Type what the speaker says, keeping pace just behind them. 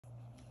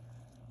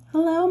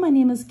Hello, my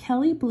name is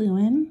Kelly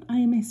Bluen. I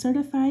am a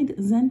certified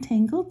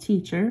Zentangle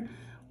teacher.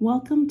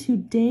 Welcome to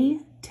day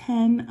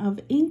 10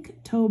 of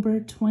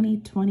Inktober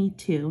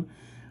 2022.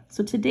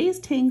 So today's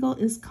tangle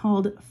is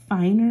called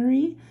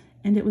Finery,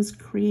 and it was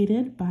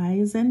created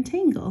by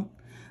Zentangle.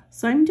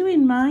 So I'm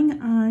doing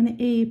mine on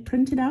a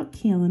printed out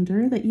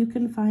calendar that you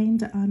can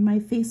find on my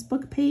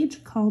Facebook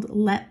page called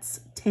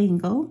Let's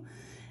Tangle.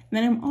 And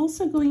then I'm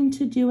also going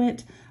to do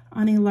it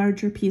on a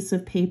larger piece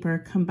of paper,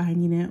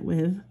 combining it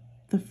with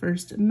the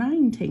first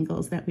 9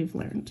 tangles that we've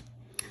learned.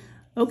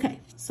 Okay,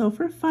 so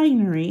for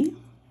Finery,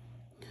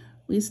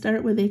 we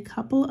start with a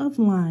couple of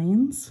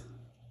lines.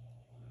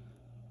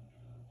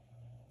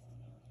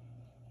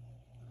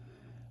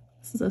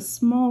 This is a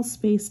small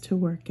space to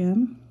work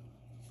in,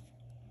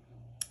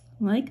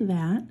 like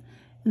that.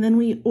 And then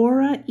we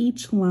aura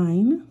each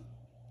line.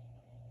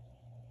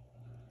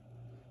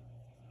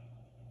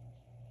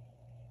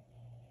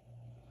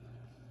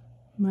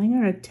 Mine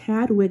are a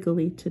tad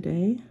wiggly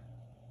today,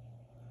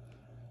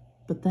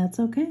 but that's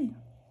okay.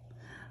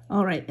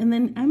 All right, and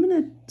then I'm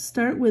gonna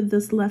start with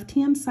this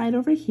left-hand side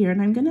over here, and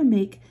I'm gonna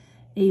make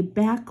a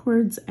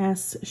backwards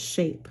S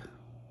shape.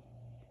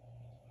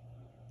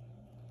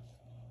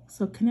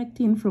 So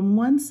connecting from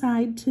one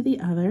side to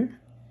the other,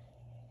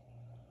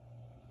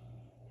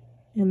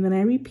 and then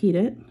I repeat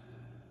it,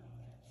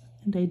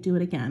 and I do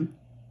it again.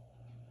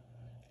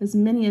 As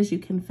many as you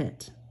can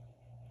fit.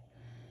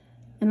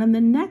 And on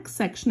the next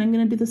section, I'm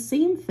going to do the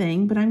same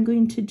thing, but I'm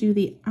going to do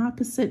the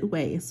opposite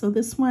way. So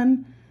this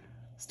one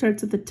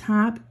starts at the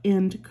top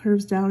and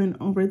curves down and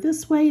over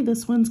this way.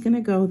 This one's going to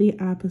go the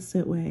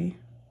opposite way.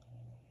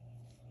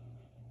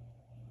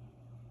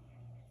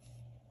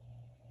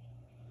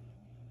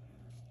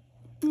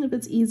 And if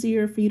it's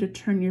easier for you to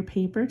turn your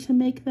paper to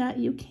make that,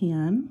 you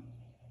can.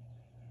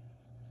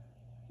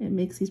 It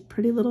makes these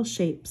pretty little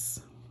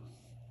shapes.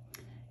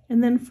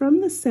 And then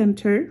from the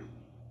center,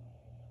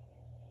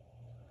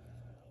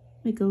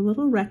 make a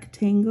little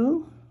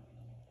rectangle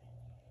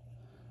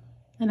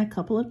and a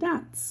couple of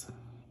dots.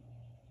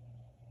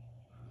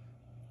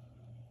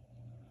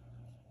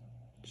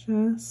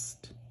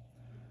 Just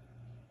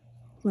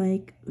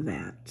like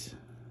that.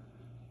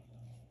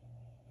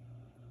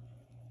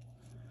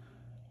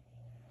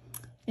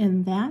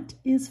 And that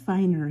is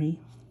Finery.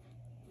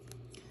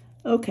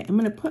 Okay, I'm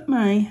going to put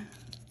my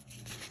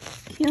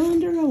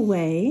calendar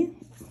away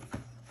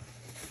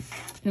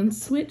and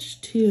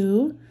switch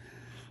to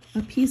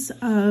a piece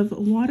of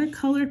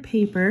watercolor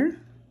paper.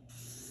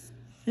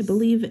 I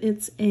believe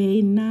it's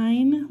a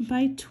 9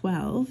 by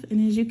 12.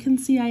 And as you can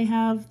see, I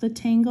have the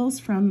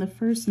tangles from the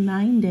first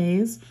 9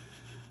 days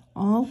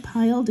all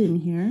piled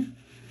in here.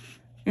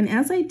 And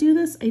as I do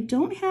this, I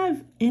don't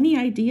have any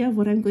idea of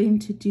what I'm going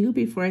to do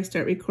before I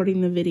start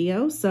recording the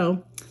video.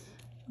 So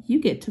you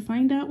get to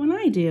find out when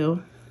I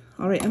do.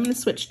 All right, I'm going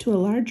to switch to a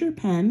larger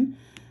pen.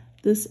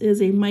 This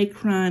is a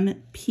Micron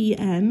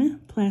PN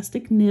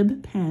plastic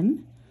nib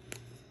pen.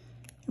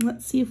 And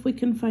let's see if we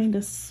can find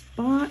a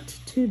spot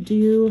to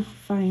do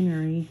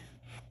Finery.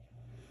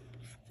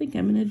 I think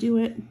I'm going to do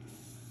it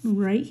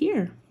right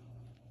here.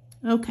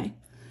 Okay,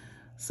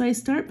 so I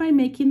start by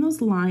making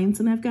those lines,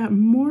 and I've got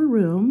more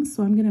room,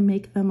 so I'm going to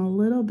make them a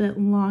little bit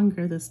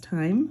longer this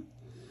time.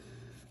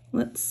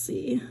 Let's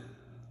see.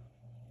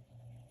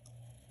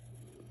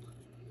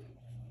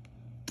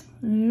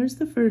 There's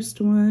the first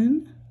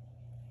one.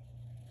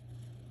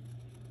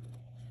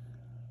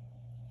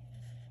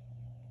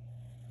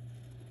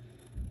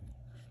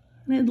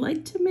 And I'd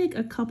like to make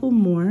a couple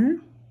more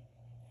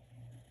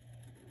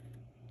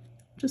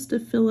just to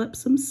fill up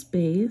some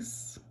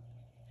space.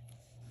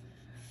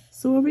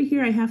 So over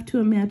here, I have to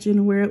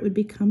imagine where it would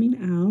be coming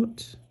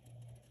out,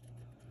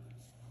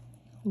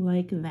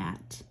 like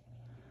that.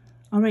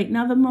 All right,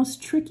 now the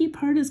most tricky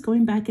part is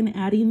going back and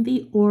adding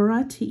the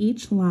aura to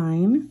each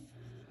line.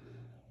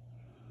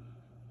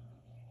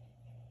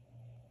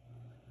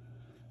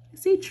 I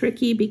say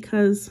tricky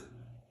because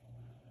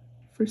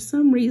for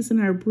some reason,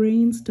 our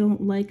brains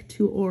don't like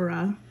to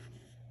aura.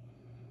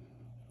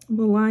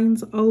 The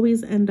lines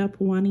always end up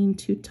wanting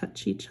to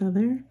touch each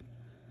other.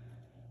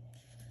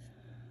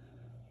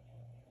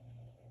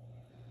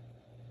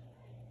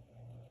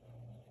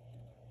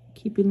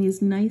 Keeping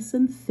these nice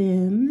and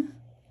thin.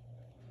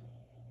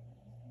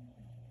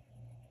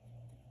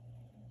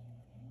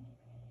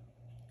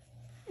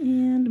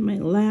 And my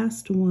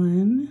last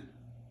one,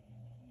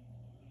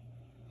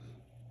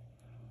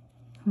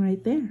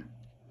 right there.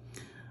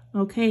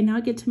 Okay, now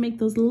I get to make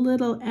those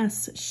little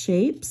S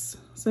shapes.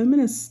 So I'm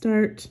going to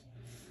start,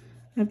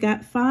 I've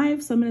got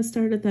 5, so I'm going to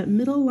start at that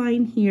middle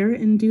line here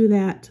and do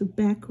that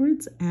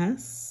backwards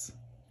S.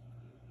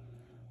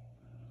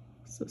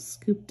 So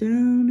scoop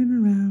down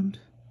and around.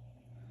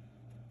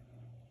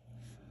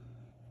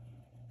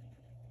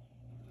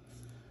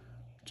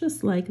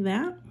 Just like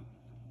that.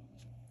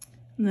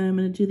 And then I'm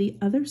going to do the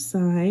other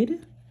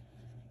side.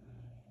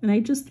 And I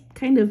just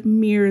kind of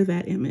mirror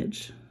that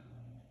image.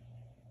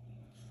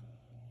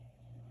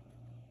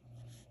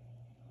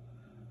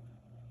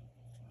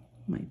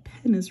 My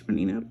pen is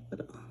running out a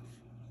little.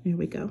 There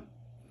we go.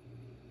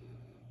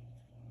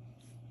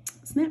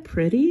 Isn't that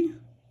pretty?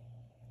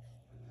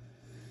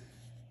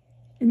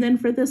 And then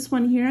for this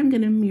one here, I'm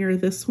going to mirror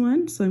this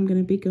one. So I'm going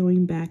to be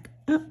going back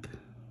up.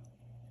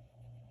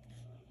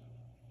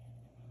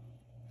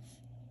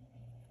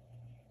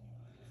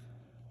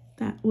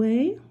 That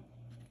way.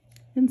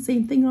 And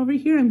same thing over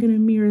here, I'm going to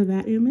mirror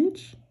that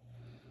image.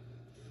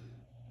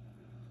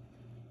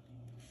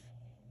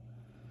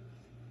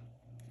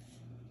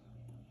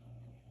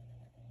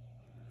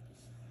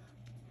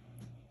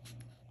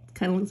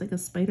 Kind of looks like a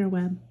spider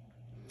web.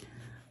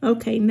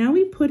 Okay, now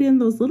we put in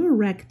those little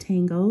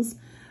rectangles,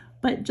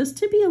 but just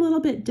to be a little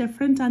bit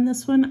different on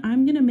this one,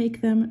 I'm going to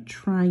make them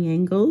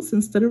triangles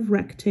instead of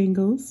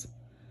rectangles.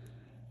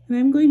 And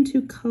I'm going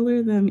to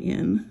color them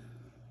in.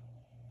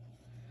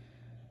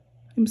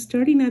 I'm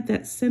starting at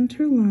that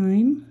center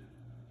line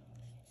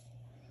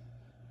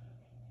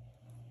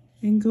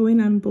and going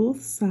on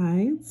both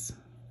sides.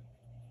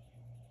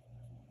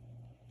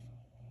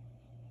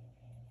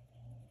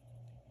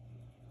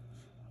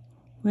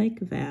 Like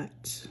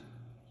that.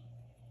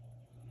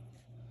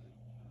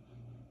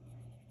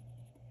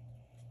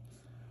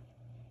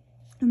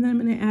 And then I'm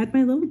going to add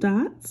my little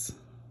dots.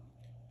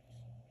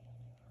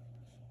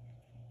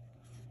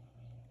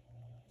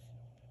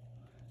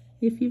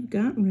 If you've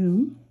got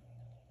room.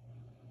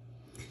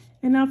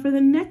 And now for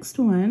the next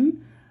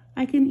one,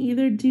 I can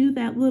either do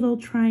that little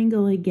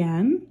triangle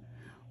again,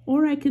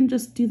 or I can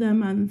just do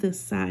them on this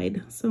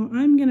side. So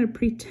I'm going to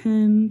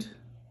pretend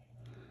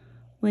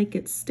like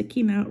it's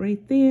sticking out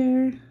right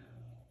there,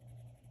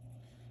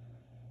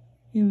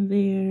 and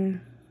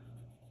there,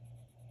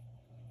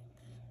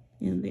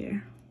 and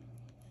there.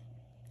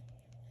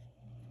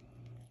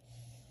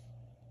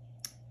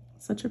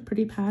 Such a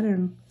pretty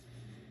pattern.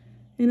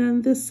 And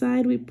on this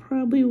side, we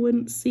probably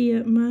wouldn't see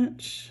it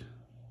much.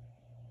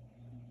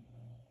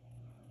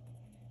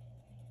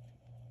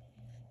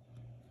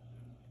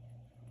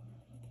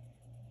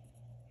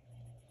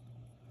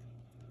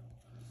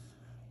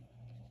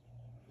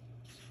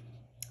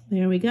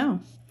 There we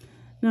go.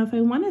 Now if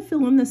I want to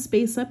fill in the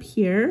space up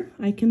here,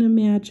 I can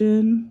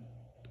imagine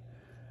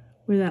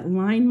where that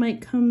line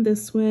might come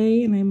this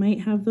way, and I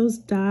might have those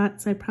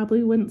dots. I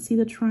probably wouldn't see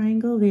the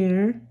triangle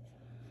there.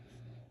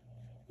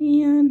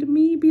 And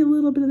maybe a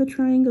little bit of the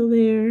triangle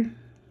there.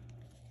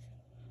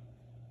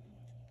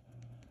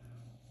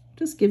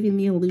 Just giving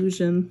the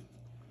illusion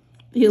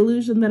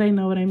that I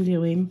know what I'm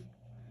doing.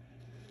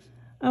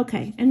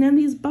 Okay, and then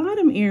these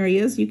bottom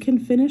areas you can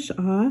finish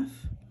off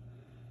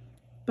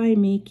by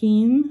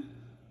making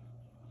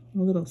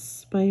a little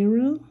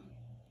spiral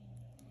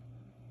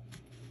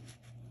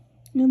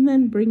and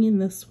then bringing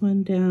this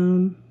one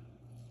down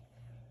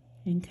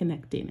and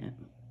connecting it.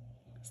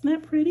 Isn't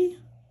that pretty?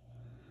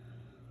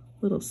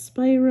 Little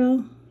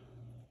spiral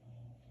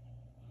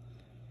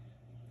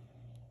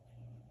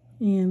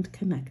and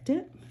connect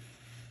it.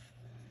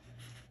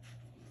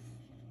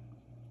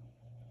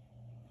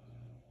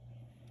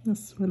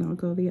 This one I'll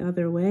go the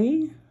other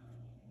way.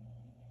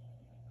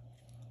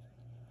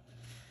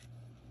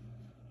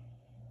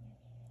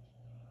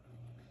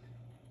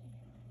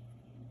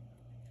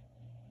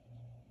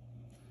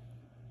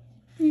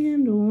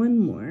 And one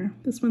more.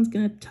 This one's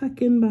going to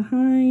tuck in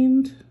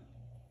behind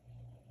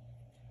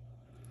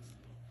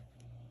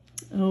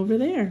over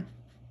there.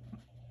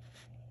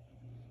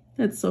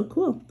 That's so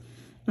cool.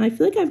 Now I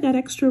feel like I've got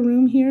extra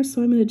room here,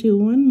 so I'm going to do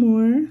one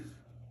more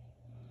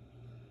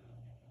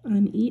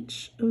on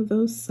each of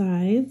those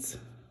sides.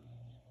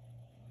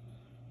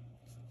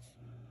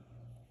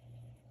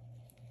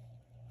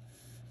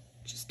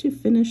 Just to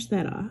finish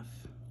that off.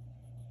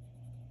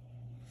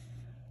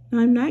 Now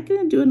I'm not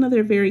going to do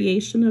another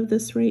variation of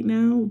this right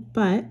now,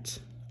 but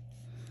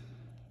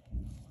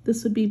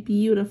this would be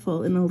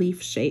beautiful in a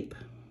leaf shape.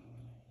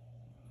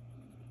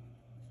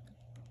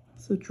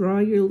 So draw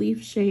your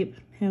leaf shape,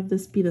 have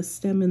this be the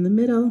stem in the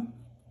middle,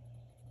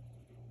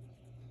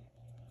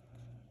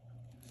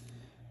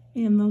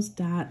 and those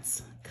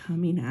dots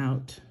coming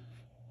out.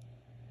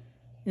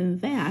 And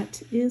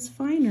that is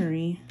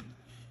Finery.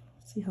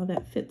 See how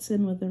that fits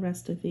in with the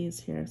rest of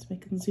these here, so I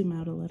can zoom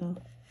out a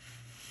little.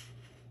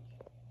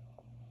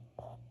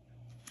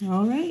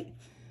 All right,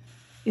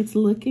 it's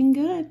looking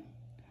good.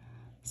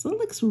 So it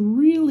looks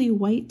really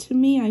white to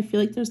me. I feel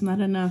like there's not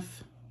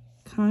enough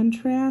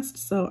contrast,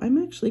 so I'm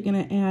actually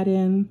going to add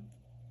in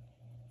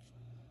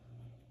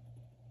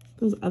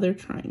those other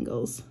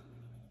triangles.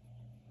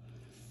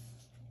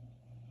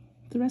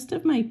 The rest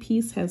of my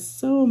piece has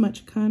so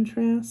much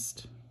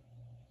contrast.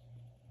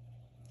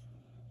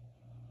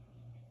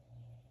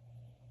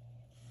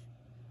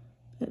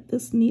 That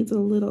this needs a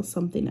little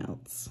something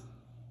else.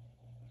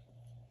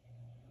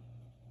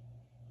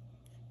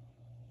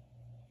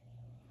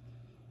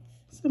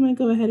 So I'm going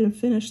to go ahead and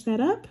finish that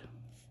up,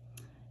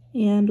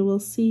 and we'll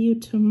see you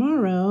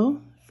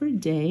tomorrow for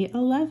day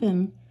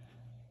 11.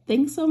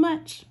 Thanks so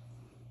much.